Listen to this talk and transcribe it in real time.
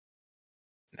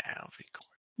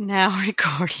Now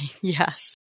recording,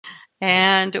 yes.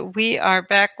 And we are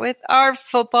back with our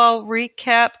football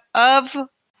recap of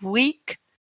week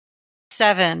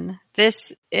 7.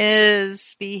 This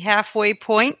is the halfway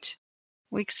point.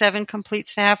 Week 7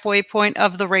 completes the halfway point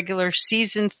of the regular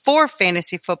season for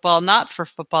fantasy football, not for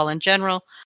football in general.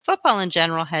 Football in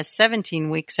general has 17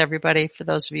 weeks, everybody, for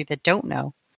those of you that don't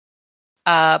know.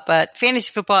 But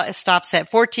fantasy football stops at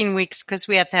 14 weeks because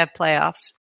we have to have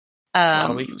playoffs. A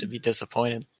lot of weeks to be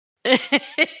disappointed.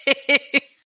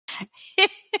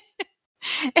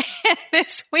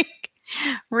 This week,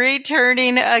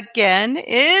 returning again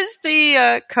is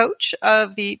the coach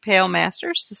of the Pale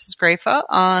Masters. This is Grafa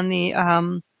on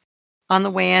the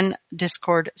WAN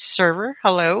Discord server.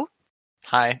 Hello.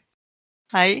 Hi.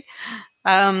 Hi.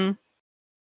 And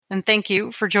thank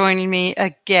you for joining me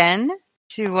again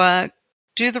to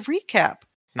do the recap.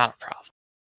 Not a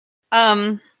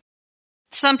problem.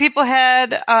 Some people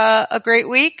had a great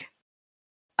week.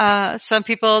 Some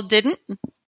people didn't.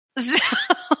 So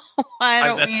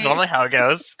That's normally how it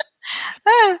goes.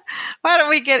 Why don't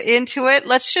we get into it?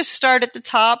 Let's just start at the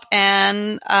top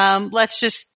and I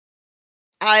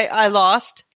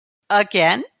lost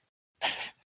again.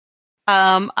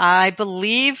 I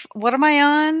believe, what am I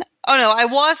on? Oh no, I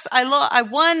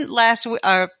won last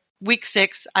week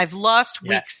 6. I've lost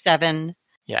week 7.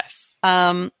 Yes.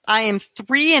 I am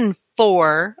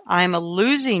 3-4. I'm a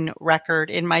losing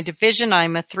record in my division.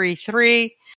 I'm a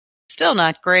 3-3. Still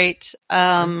not great.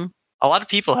 A lot of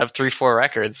people have 3-4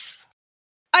 records.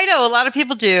 I know a lot of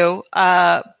people do.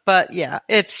 But yeah,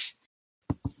 it's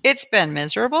been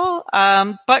miserable.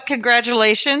 But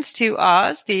congratulations to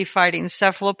Oz, the Fighting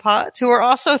Cephalopods, who are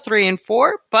also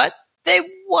 3-4, but they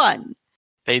won.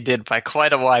 They did by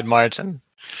quite a wide margin.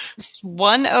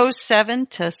 107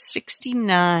 to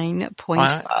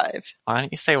 69.5. Why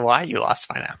don't you say why you lost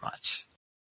by that much?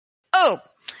 Oh,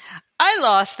 I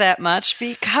lost that much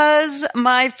because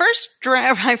my first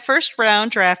round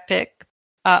draft pick,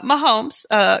 Mahomes,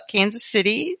 Kansas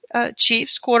City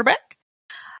Chiefs quarterback,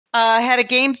 had a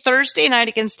game Thursday night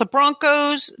against the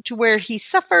Broncos to where he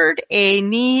suffered a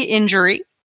knee injury.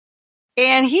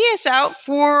 And he is out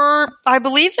for, I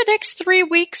believe, the next 3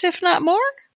 weeks, if not more.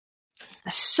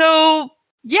 So,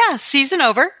 yeah, season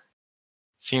over.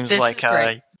 Seems like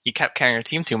you kept carrying your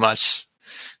team too much.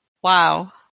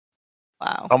 Wow.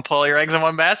 Don't pull your eggs in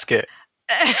one basket.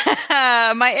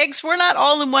 My eggs were not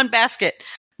all in one basket.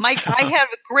 I have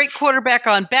a great quarterback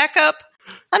on backup.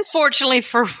 Unfortunately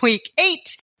for week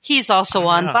 8, he's also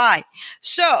on bye.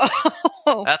 So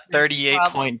that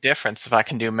 38-point difference, if I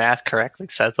can do math correctly,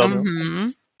 says otherwise. Mm-hmm.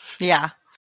 Yeah.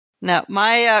 No,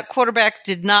 my quarterback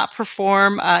did not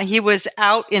perform. He was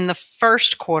out in the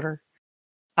first quarter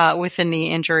with a knee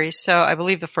injury. So I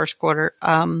believe the first quarter.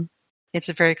 It's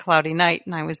a very cloudy night,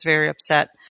 and I was very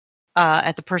upset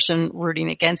at the person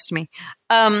rooting against me.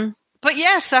 But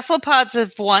yeah, Cephalopods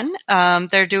have won.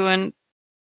 They're doing.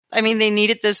 I mean, they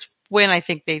needed this win. I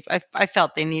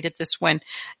felt they needed this win.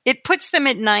 It puts them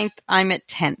at 9th. I'm at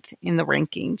 10th in the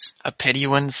rankings. A pity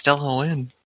win's still a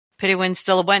win. Pity win's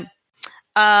still a win.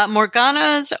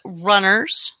 Morgana's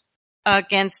runners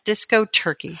against Disco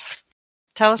Turkeys.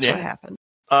 Tell us what happened.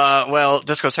 Well,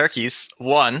 Disco Turkeys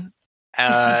won,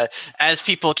 as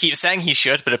people keep saying he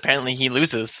should, but apparently he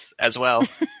loses as well.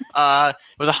 It was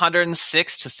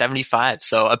 106 to 75,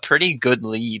 so a pretty good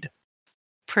lead.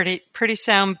 Pretty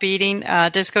sound beating.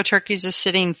 Disco Turkeys is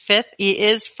sitting 5th. He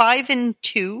is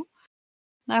 5-2.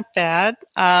 Not bad.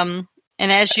 And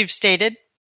as you've stated,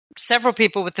 several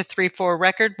people with the 3-4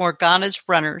 record. Morgana's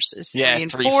runners is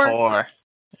 3-4. 3-4.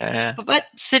 Yeah. But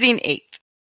sitting 8th.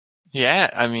 Yeah,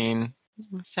 I mean,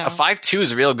 a 5-2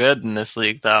 is real good in this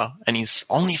league, though, and he's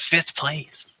only 5th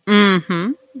place. Go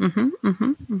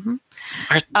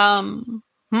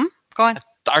on.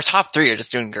 Our top 3 are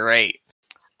just doing great.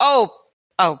 Oh,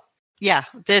 yeah.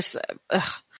 This.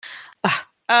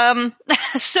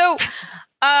 So,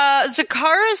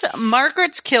 Zakara's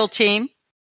Margaret's Kill team.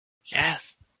 Yes.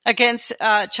 Against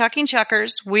Chucking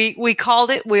Chuckers. We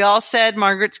called it. We all said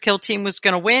Margaret's Kill team was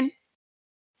going to win.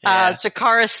 Yeah.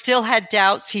 Zakara still had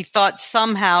doubts. He thought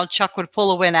somehow Chuck would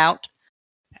pull a win out.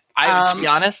 To be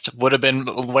honest, would have been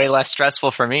way less stressful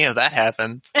for me if that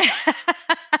happened.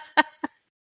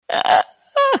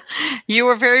 You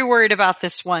were very worried about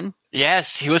this one.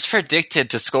 Yes, he was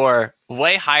predicted to score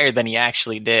way higher than he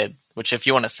actually did, which if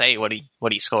you want to say what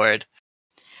he scored.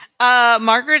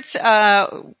 Margaret's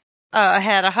had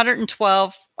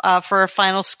 112 for a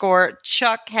final score.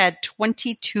 Chuck had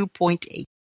 22.8.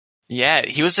 Yeah,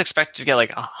 he was expected to get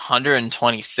like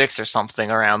 126 or something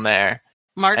around there.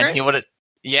 Margaret? And he would have,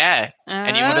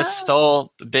 and he would have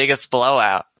stole the biggest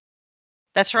blowout.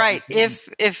 That's right.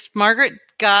 If Margaret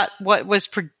got what was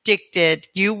predicted,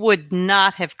 you would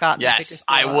not have gotten the Yes, biggest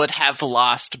I blowout. would have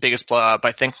lost biggest blow up,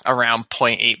 I think around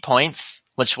 0.8 points,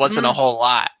 which wasn't a whole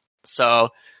lot. So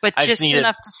But I just needed,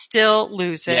 enough to still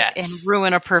lose it and Yes.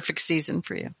 ruin a perfect season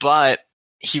for you. but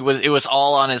it was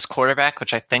all on his quarterback,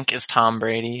 which I think is Tom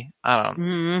Brady. I don't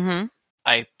know.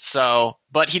 Mm-hmm.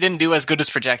 But he didn't do as good as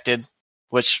projected,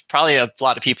 which probably a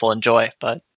lot of people enjoy,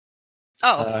 but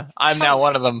I'm now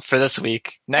one of them for this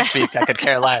week. Next week, I could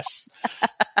care less.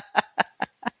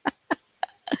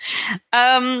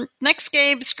 Next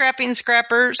game, Scrapping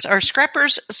Scrappers, or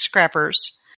Scrappers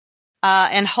Scrappers.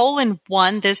 And Hole in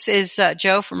One. This is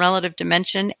Joe from Relative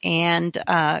Dimension and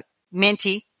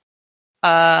Manti.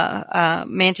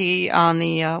 Manti on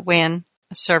the WAN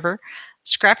server.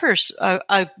 Scrappers,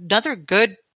 another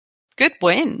good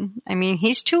win. I mean,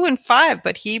 he's 2-5,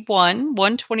 but he won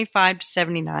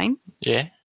 125-79. Yeah.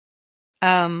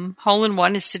 Hole in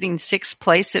One is sitting 6th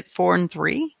place at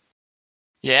 4-3.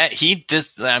 Yeah, he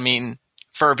just, I mean,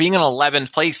 for being in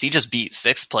 11th place, he just beat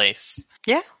 6th place.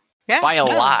 Yeah. By a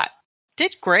lot.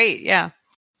 Did great, yeah.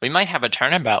 We might have a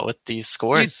turnabout with these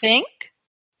scores. You think?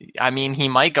 I mean, he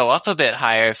might go up a bit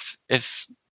higher if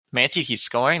Manti keeps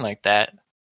scoring like that.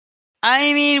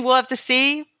 I mean, we'll have to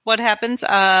see what happens.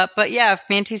 But yeah, if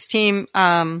Manti's team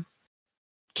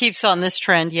keeps on this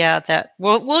trend, yeah, that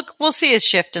we'll see a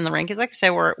shift in the rankings. Like I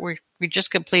said, we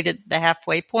just completed the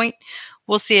halfway point.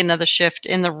 We'll see another shift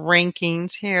in the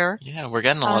rankings here. Yeah, we're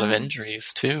getting a lot of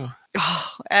injuries too.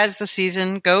 As the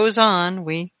season goes on,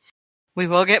 we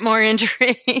will get more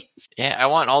injuries. Yeah, I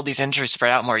want all these injuries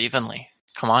spread out more evenly.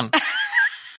 Come on.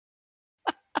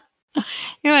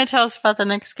 You want to tell us about the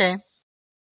next game?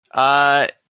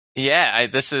 Yeah,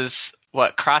 this is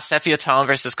Cross Sepiatone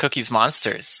versus Cookies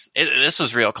Monsters. This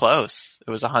was real close.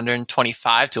 It was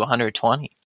 125 to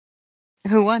 120.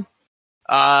 Who won?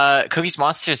 Cookies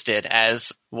Monsters did,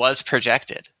 as was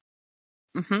projected.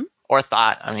 Mm-hmm. Or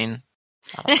thought. I mean,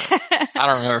 I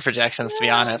don't remember projections, to be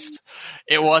honest.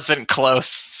 It wasn't close,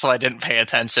 so I didn't pay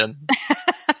attention.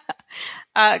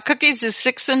 Cookies is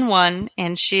 6-1,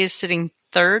 and she is sitting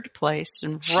 3rd place,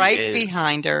 and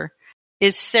behind her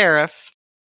is Seraph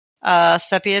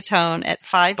Sepiatone at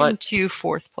 5-2,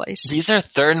 4th place. These are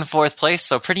 3rd and 4th place,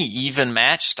 so pretty even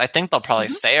matched. I think they'll probably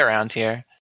stay around here.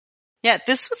 Yeah,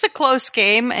 this was a close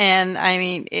game, and I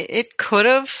mean, it could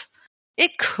have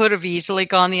easily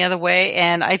gone the other way.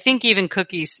 And I think even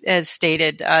Cookies has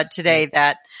stated today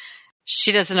that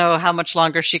she doesn't know how much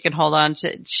longer she can hold on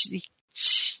to.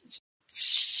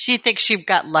 She thinks she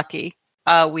got lucky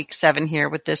week 7 here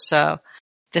with this win.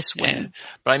 Yeah.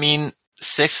 But I mean,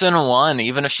 6-1,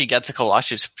 even if she gets a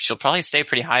Colossus, she'll probably stay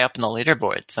pretty high up in the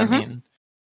leaderboards. I mean,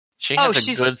 she has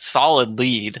a good, solid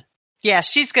lead. Yeah,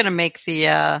 she's gonna make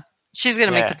the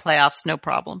make the playoffs, no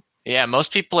problem. Yeah,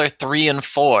 most people are 3 and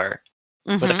 4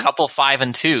 with a couple 5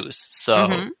 and 2s.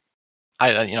 So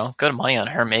I good money on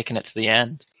her making it to the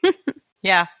end.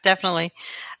 Yeah, definitely.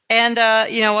 And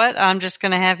you know what? I'm just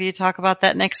going to have you talk about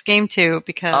that next game too,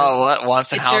 because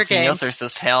Once and Jalapenos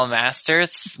versus Pale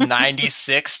Masters,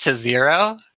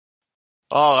 96-0.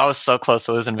 Oh, I was so close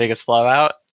to losing biggest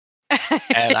blowout,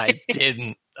 and I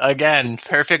didn't. Again,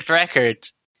 perfect record,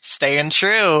 staying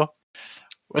true.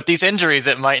 With these injuries,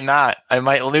 it might not. I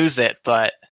might lose it,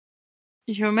 but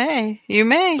you may.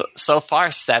 So far,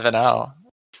 7-0.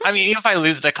 I mean, even if I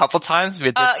lose it a couple times,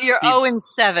 you're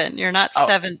 0-7. You're not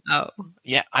 7-0.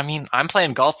 Yeah, I mean, I'm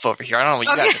playing golf over here. I don't know what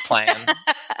you guys are playing.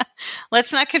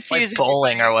 Let's not confuse like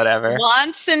bowling or whatever.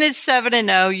 Watson is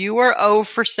 7-0. You are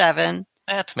 0-7.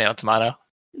 Tomato, tomato.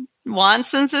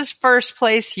 Watson's is 1st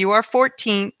place. You are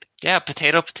 14th. Yeah,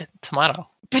 potato, tomato.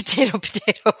 Potato.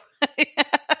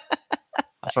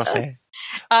 I was gonna say.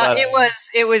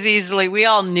 It was easily. We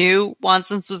all knew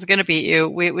Watson's was going to beat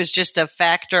you. It was just a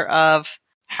factor of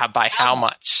how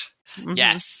much. Mm-hmm.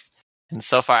 Yes. And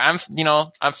so far, I'm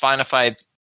fine if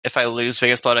I lose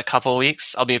biggest blood a couple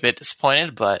weeks. I'll be a bit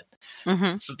disappointed, but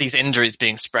so these injuries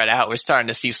being spread out, we're starting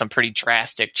to see some pretty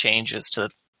drastic changes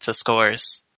to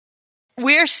scores.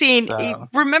 We're seeing.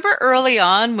 Remember early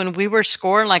on when we were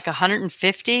scoring like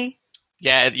 150?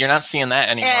 Yeah, you're not seeing that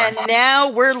anymore. And now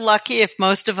we're lucky if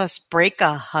most of us break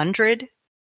 100.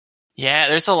 Yeah,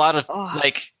 there's a lot of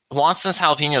Watson's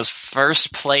Jalapenos'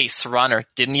 1st place runner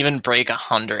didn't even break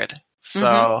 100.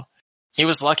 So he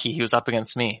was lucky he was up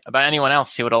against me. About anyone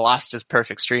else, he would have lost his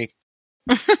perfect streak.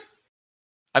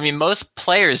 I mean, most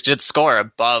players did score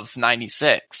above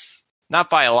 96. Not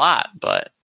by a lot,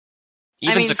 but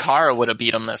even Zakara would have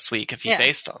beat him this week if he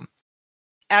faced him.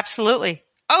 Absolutely.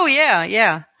 Oh,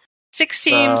 yeah. 6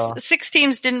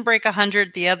 teams didn't break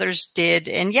 100. The others did.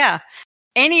 And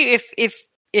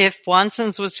if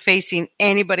Wanson's was facing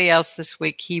anybody else this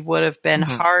week, he would have been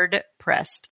hard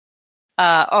pressed.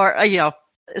 Or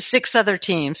 6 other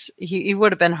teams, he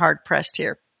would have been hard pressed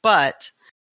here. But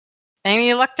I mean,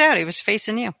 he lucked out. He was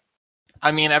facing you.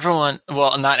 I mean, everyone.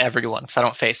 Well, not everyone, because I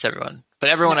don't face everyone. But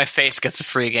everyone I face gets a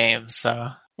free game.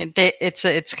 So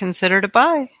it's considered a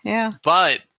bye. Yeah.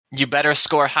 But you better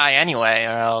score high anyway,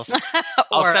 or else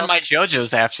I'll send my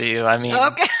JoJo's after you. I mean,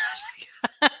 okay.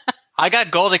 I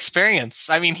got gold experience.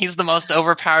 I mean, he's the most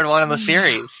overpowered one in the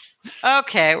series.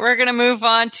 Okay, we're gonna move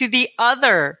on to the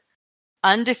other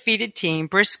undefeated team,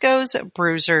 Briscoe's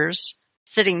Bruisers,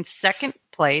 sitting second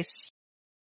place,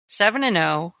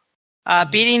 7-0,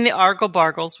 beating the Argle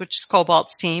Bargles, which is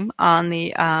Cobalt's team, on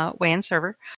the WAN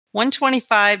server,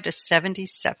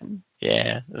 125-77.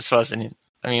 Yeah, this wasn't.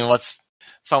 I mean, it's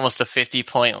almost a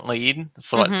 50-point lead. It's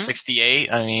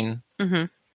 68. I mean,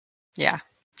 yeah.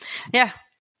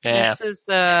 This is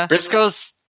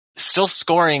Briscoe's still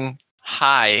scoring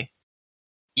high,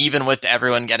 even with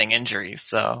everyone getting injuries.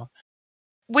 So,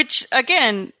 which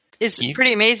again is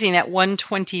pretty amazing. At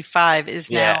 125 is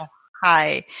now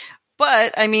high,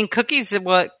 but I mean, Cookies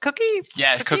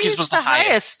Cookies was the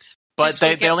highest, but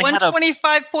they only had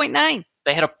 125.9.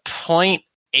 They had a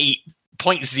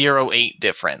 0.08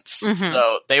 difference.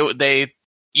 So they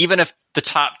even if the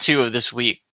top 2 of this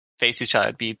week face each other,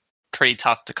 it'd be pretty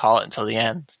tough to call it until the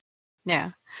end.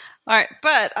 Yeah. All right.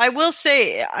 But I will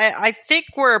say, I think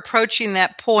we're approaching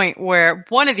that point where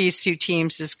one of these 2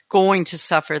 teams is going to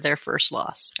suffer their first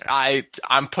loss.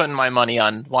 I'm putting my money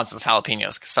on Wanson's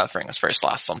Jalapenos suffering his first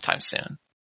loss sometime soon.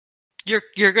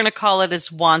 You're going to call it as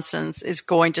Wanson's is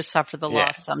going to suffer the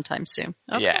loss sometime soon.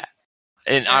 Okay. Yeah.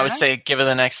 And I would say given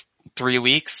the next 3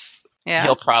 weeks,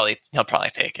 he'll probably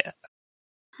take it.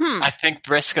 I think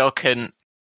Briscoe can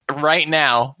right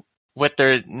now, with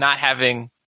their not having,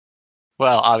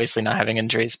 well, obviously not having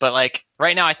injuries, but like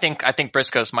right now, I think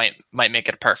Briscoe's might make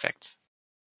it perfect.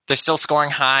 They're still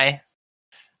scoring high,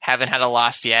 haven't had a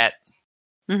loss yet,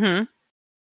 without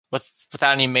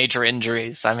any major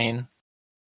injuries. I mean,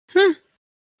 I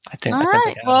think. All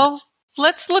right. Well,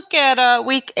 let's look at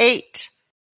week 8.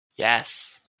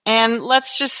 Yes. And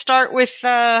let's just start with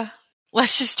your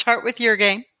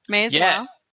game. May as well.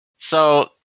 So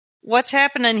what's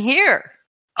happening here?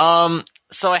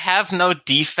 So I have no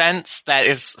defense that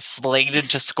is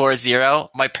slated to score 0.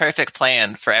 My perfect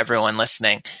plan for everyone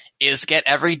listening is get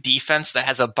every defense that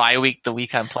has a bye week the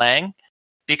week I'm playing,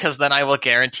 because then I will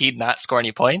guaranteed not score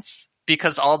any points,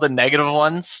 because all the negative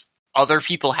ones other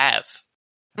people have.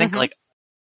 I think like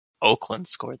Oakland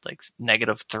scored like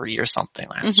 -3 or something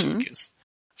last week. It's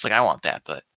like, I want that,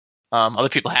 but other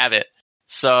people have it.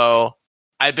 So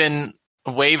I've been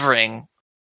wavering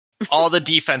all the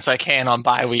defense I can on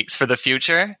bye weeks for the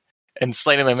future and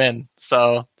slating them in.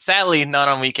 So sadly, none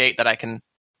on week 8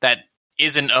 that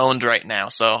isn't owned right now.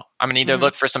 So I'm gonna either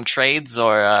look for some trades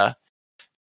or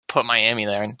put Miami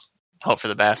there and hope for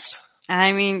the best.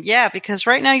 I mean, yeah, because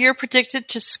right now you're predicted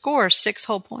to score 6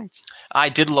 whole points. I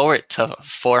did lower it to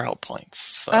 4 whole points.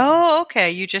 So. Oh,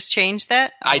 okay. You just changed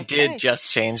that? Okay. I did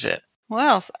just change it.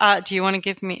 Well, do you want to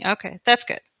give me? Okay, that's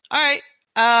good. All right.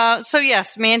 So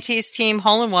yes, Mantee's team,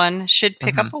 hole in one, should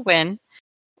pick up a win,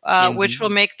 which will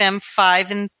make them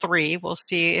 5-3. We'll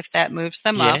see if that moves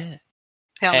them up.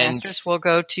 Pale Masters will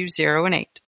go to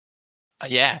 0-8.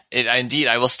 Yeah, indeed.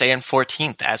 I will stay in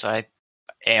 14th as I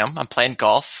am. I'm playing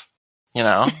golf.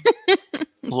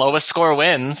 Lowest score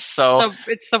wins. So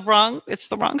it's the wrong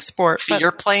sport. See,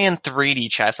 you're playing 3D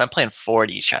chess. I'm playing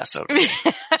 4D chess over here.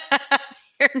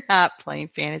 You're not playing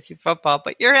fantasy football,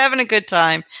 but you're having a good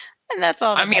time. And that's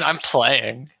all. I mean, I'm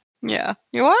playing. Yeah,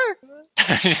 you are.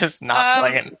 I'm just not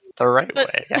playing the right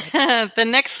way. The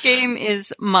next game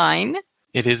is mine.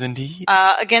 It is indeed.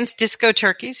 Against Disco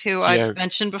Turkeys, who I've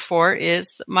mentioned before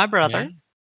is my brother.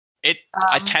 Yeah.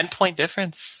 A 10-point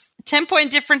difference.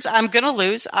 10-point difference. I'm going to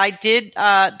lose. I did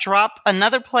drop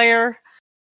another player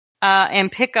and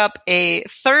pick up a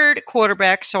third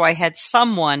quarterback, so I had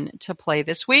someone to play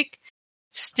this week.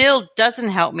 Still doesn't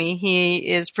help me. He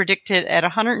is predicted at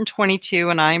 122,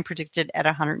 and I am predicted at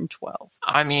 112.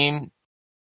 I mean,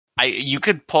 you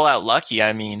could pull out lucky.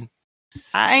 I mean,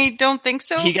 I don't think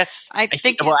so. I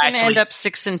think he's going to end up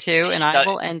 6-2, and I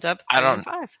will end up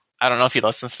 3-5. I don't know if he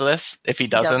listens to this. If he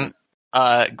doesn't,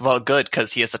 well, good,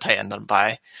 because he has a tight end on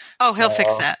bye. Oh, he'll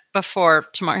fix that before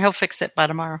tomorrow. He'll fix it by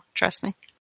tomorrow. Trust me.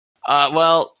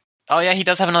 He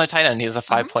does have another tight end. He has a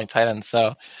 5-point tight end.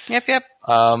 So. Yep.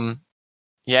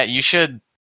 Yeah, you should.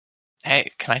 Hey,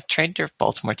 can I trade your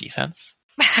Baltimore defense?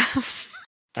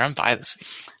 They're on bye this week.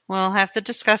 We'll have to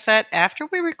discuss that after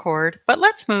we record, but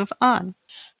let's move on.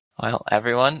 Well,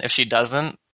 everyone, if she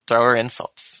doesn't, throw her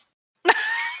insults.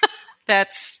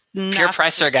 That's not Pure how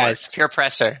pressure, this guys. works. Pure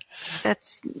pressure.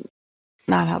 That's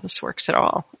not how this works at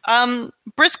all.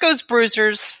 Briscoe's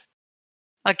Bruisers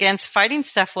against Fighting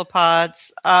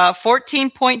Cephalopods.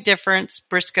 14-point difference.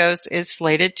 Briscoe's is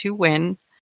slated to win.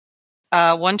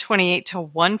 128 to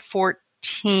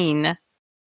 114.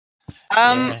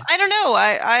 I don't know.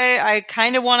 I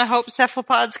kind of want to hope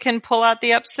Cephalopods can pull out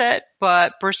the upset,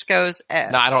 but Briscoe's.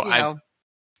 No, I don't.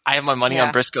 I have my money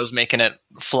on Briscoe's making it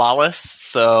flawless,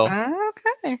 so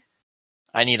okay.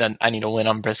 I need a win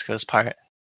on Briscoe's part.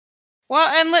 Well,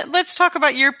 and let's talk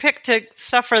about your pick to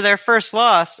suffer their first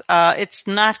loss. It's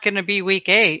not going to be week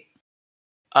 8.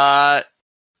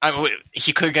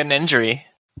 He could get an injury.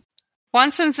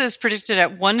 Watson's is predicted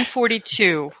at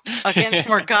 142 against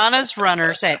Morgana's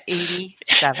Runners at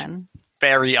 87.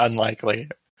 Very unlikely.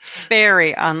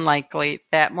 Very unlikely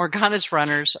that Morgana's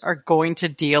Runners are going to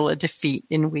deal a defeat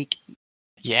in week 8.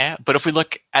 Yeah, but if we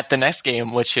look at the next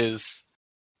game, which is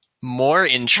more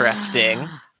interesting.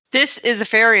 This is a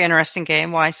very interesting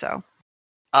game. Why so?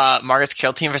 Margaret's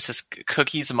Kill Team versus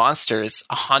Cookie's Monsters,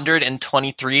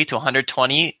 123 to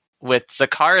 120, with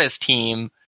Zakara's team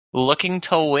looking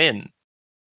to win.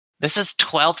 This is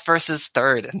 12th versus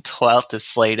 3rd, and 12th is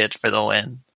slated for the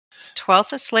win.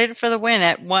 12th is slated for the win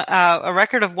at a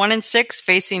record of 1-6,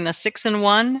 facing a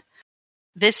 6-1.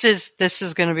 This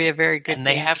is going to be a very good. And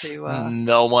they have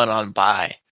no one on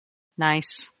bye.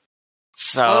 Nice.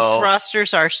 So both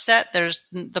rosters are set.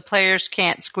 The players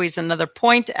can't squeeze another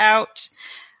point out.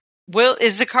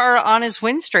 Is Zakara on his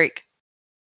win streak?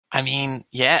 I mean,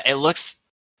 yeah, it looks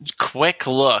quick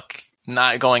look,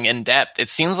 not going in depth. It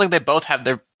seems like they both have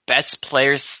their best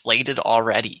players slated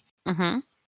already. Mm-hmm.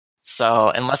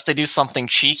 So unless they do something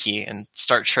cheeky and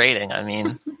start trading, I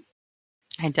mean.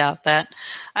 I doubt that.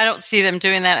 I don't see them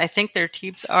doing that. I think their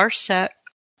teams are set.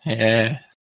 Yeah.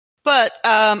 But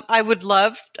I would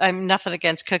love, I'm nothing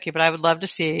against Cookie, but I would love to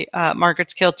see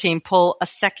Margaret's Kill Team pull a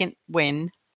second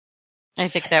win. I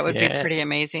think that would be pretty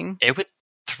amazing. It would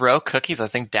throw Cookies, I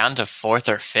think, down to 4th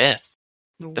or 5th,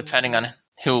 depending on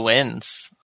who wins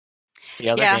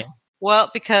the other game.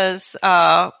 Well, because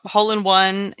Hole in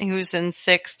One, who's in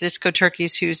 6th, Disco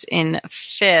Turkeys, who's in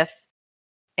 5th,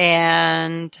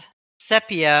 and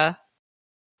Sepia,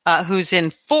 who's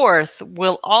in 4th,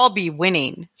 will all be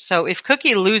winning. So if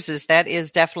Cookie loses, that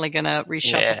is definitely going to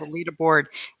reshuffle the leaderboard,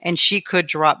 and she could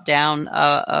drop down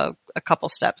a couple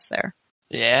steps there.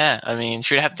 Yeah, I mean,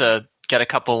 she'd have to get a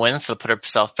couple wins to put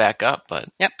herself back up, but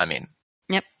I mean.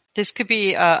 Yep, this could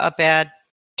be a bad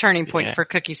turning point for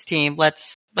Cookie's team.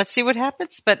 Let's see what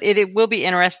happens, but it will be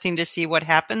interesting to see what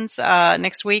happens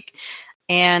next week.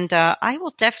 And I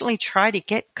will definitely try to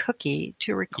get Cookie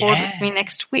to record with me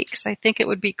next week, because I think it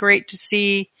would be great to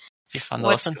see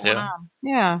what's going on.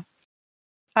 Yeah.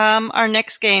 Our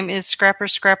next game is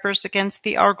Scrappers against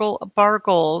the Argle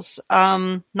Bargles.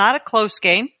 Not a close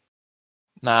game.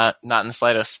 Not in the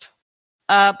slightest.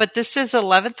 But this is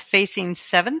 11th facing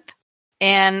 7th,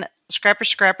 and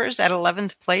Scrappers at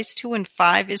 11th place,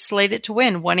 2-5 is slated to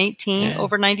win, 118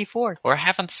 over 94. We're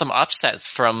having some upsets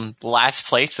from last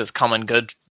places coming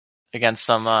good against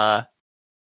some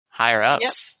higher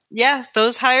ups. Yeah,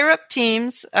 those higher up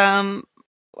teams. I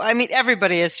mean,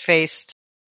 everybody has faced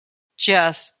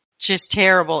just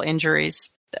terrible injuries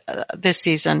this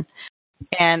season.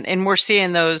 And we're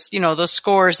seeing those, those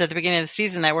scores at the beginning of the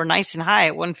season that were nice and high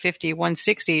at 150,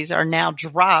 160s are now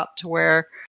dropped where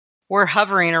we're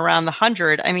hovering around the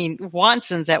 100. I mean,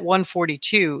 Watson's at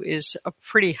 142 is a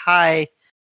pretty high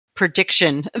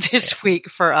prediction this week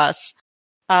for us.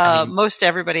 Most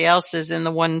everybody else is in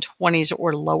the 120s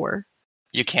or lower.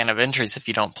 You can't have injuries if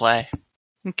you don't play.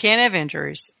 You can't have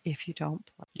injuries if you don't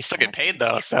play. You still get paid,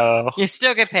 though, so. You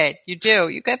still get paid. You do.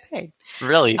 You get paid.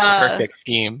 Really perfect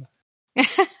scheme.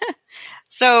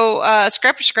 So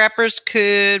Scrappers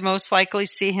could most likely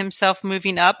see himself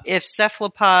moving up. If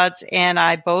Cephalopods and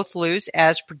I both lose,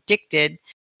 as predicted,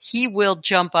 he will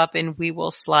jump up and we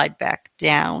will slide back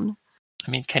down.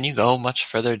 I mean, can you go much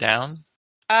further down?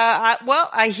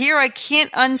 I hear I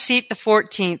can't unseat the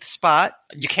 14th spot.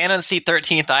 You can't unseat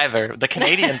 13th either. The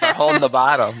Canadians are holding the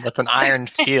bottom with an iron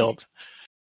shield.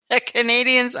 The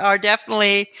Canadians are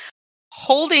definitely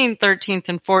holding 13th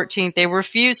and 14th. They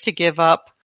refuse to give up.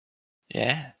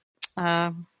 Yeah.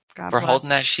 We're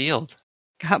holding that shield.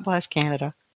 God bless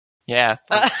Canada. Yeah.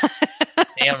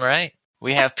 Damn right.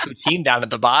 We have Poutine down at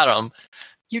the bottom.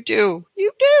 You do.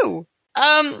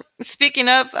 Speaking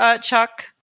of Chuck,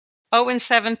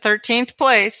 0-7, 13th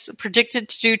place, predicted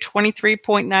to do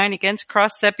 23.9 against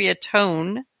Cross Sepia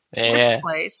Tone. Yeah. Fourth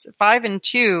place,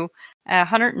 5-2,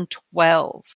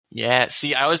 112. Yeah,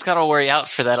 see, I always gotta worry out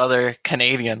for that other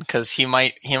Canadian because he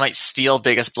might steal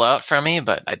biggest blowout from me,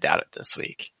 but I doubt it this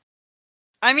week.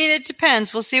 I mean, it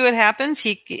depends. We'll see what happens.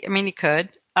 He could.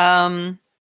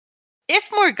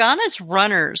 If Morgana's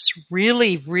runners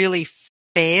really, really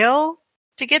fail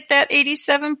to get that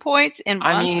 87 points, and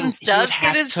Monson's does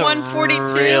get his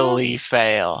 142, really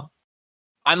fail.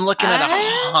 I'm looking at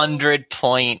 100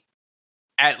 point,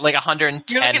 at like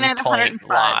 110 point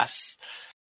loss.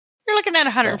 You're looking at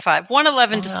 105.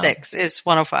 111 to 6 is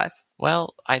 105.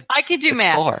 Well, I could do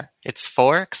math. It's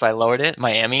 4 because I lowered it.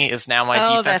 Miami is now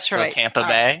my defense for Tampa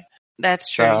Bay. That's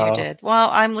true, you did. Well,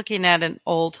 I'm looking at an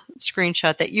old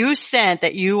screenshot that you sent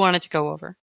that you wanted to go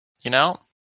over. You know,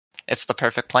 it's the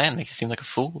perfect plan. Make you seem like a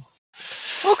fool.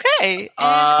 Okay,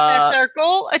 that's our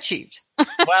goal achieved.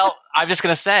 Well, I'm just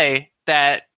going to say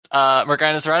that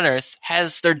Morgana's Runners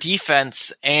has their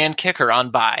defense and kicker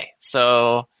on bye.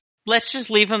 So let's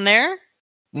just leave them there?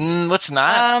 Let's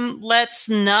not. Let's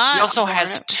not. He also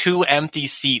has 2 empty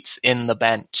seats in the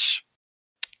bench.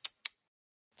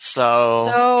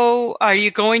 So are you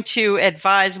going to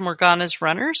advise Morgana's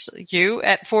Runners? You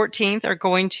at 14th are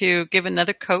going to give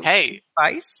another coach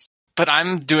advice? But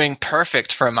I'm doing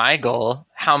perfect for my goal.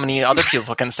 How many other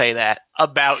people can say that?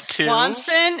 About 2.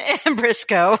 Swanson and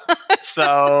Briscoe.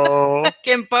 So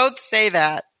can both say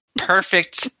that.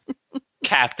 Perfect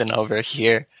captain over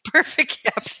here. Perfect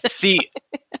captain. See,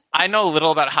 I know a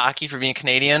little about hockey for being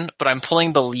Canadian, but I'm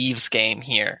pulling the Leaves game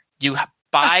here. You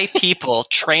buy people,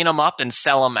 train them up, and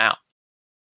sell them out.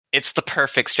 It's the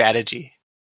perfect strategy.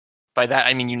 By that,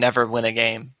 I mean you never win a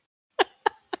game.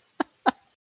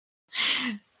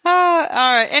 All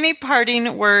right. Any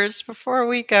parting words before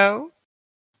we go?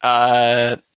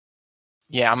 Yeah,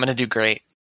 I'm going to do great.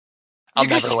 I'll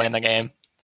never win a game.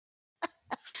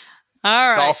 All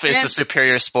right. Golf is the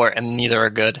superior sport, and neither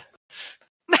are good.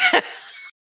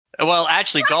 Well,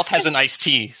 actually, golf has an iced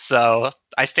tea, so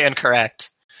I stand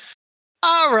correct.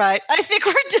 All right. I think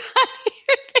we're done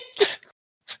here.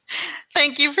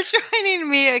 Thank you for joining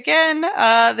me again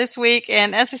this week.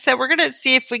 And as I said, we're going to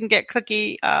see if we can get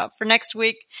Cookie for next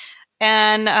week.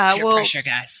 And pressure,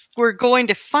 guys. We're going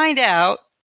to find out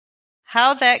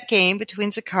how that game between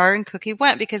Zakar and Cookie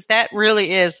went, because that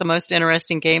really is the most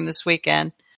interesting game this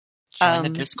weekend. Join the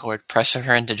Discord. Pressure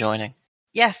her into joining.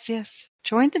 Yes.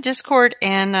 Join the Discord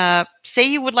and say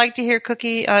you would like to hear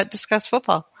Cookie discuss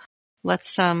football.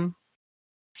 Let's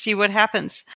see what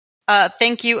happens.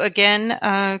 Thank you again,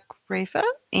 Grafa,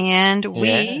 and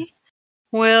we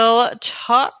will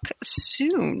talk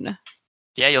soon.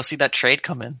 Yeah, you'll see that trade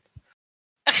come in.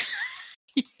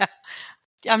 Yeah,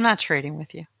 I'm not trading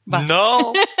with you. But.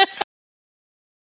 No.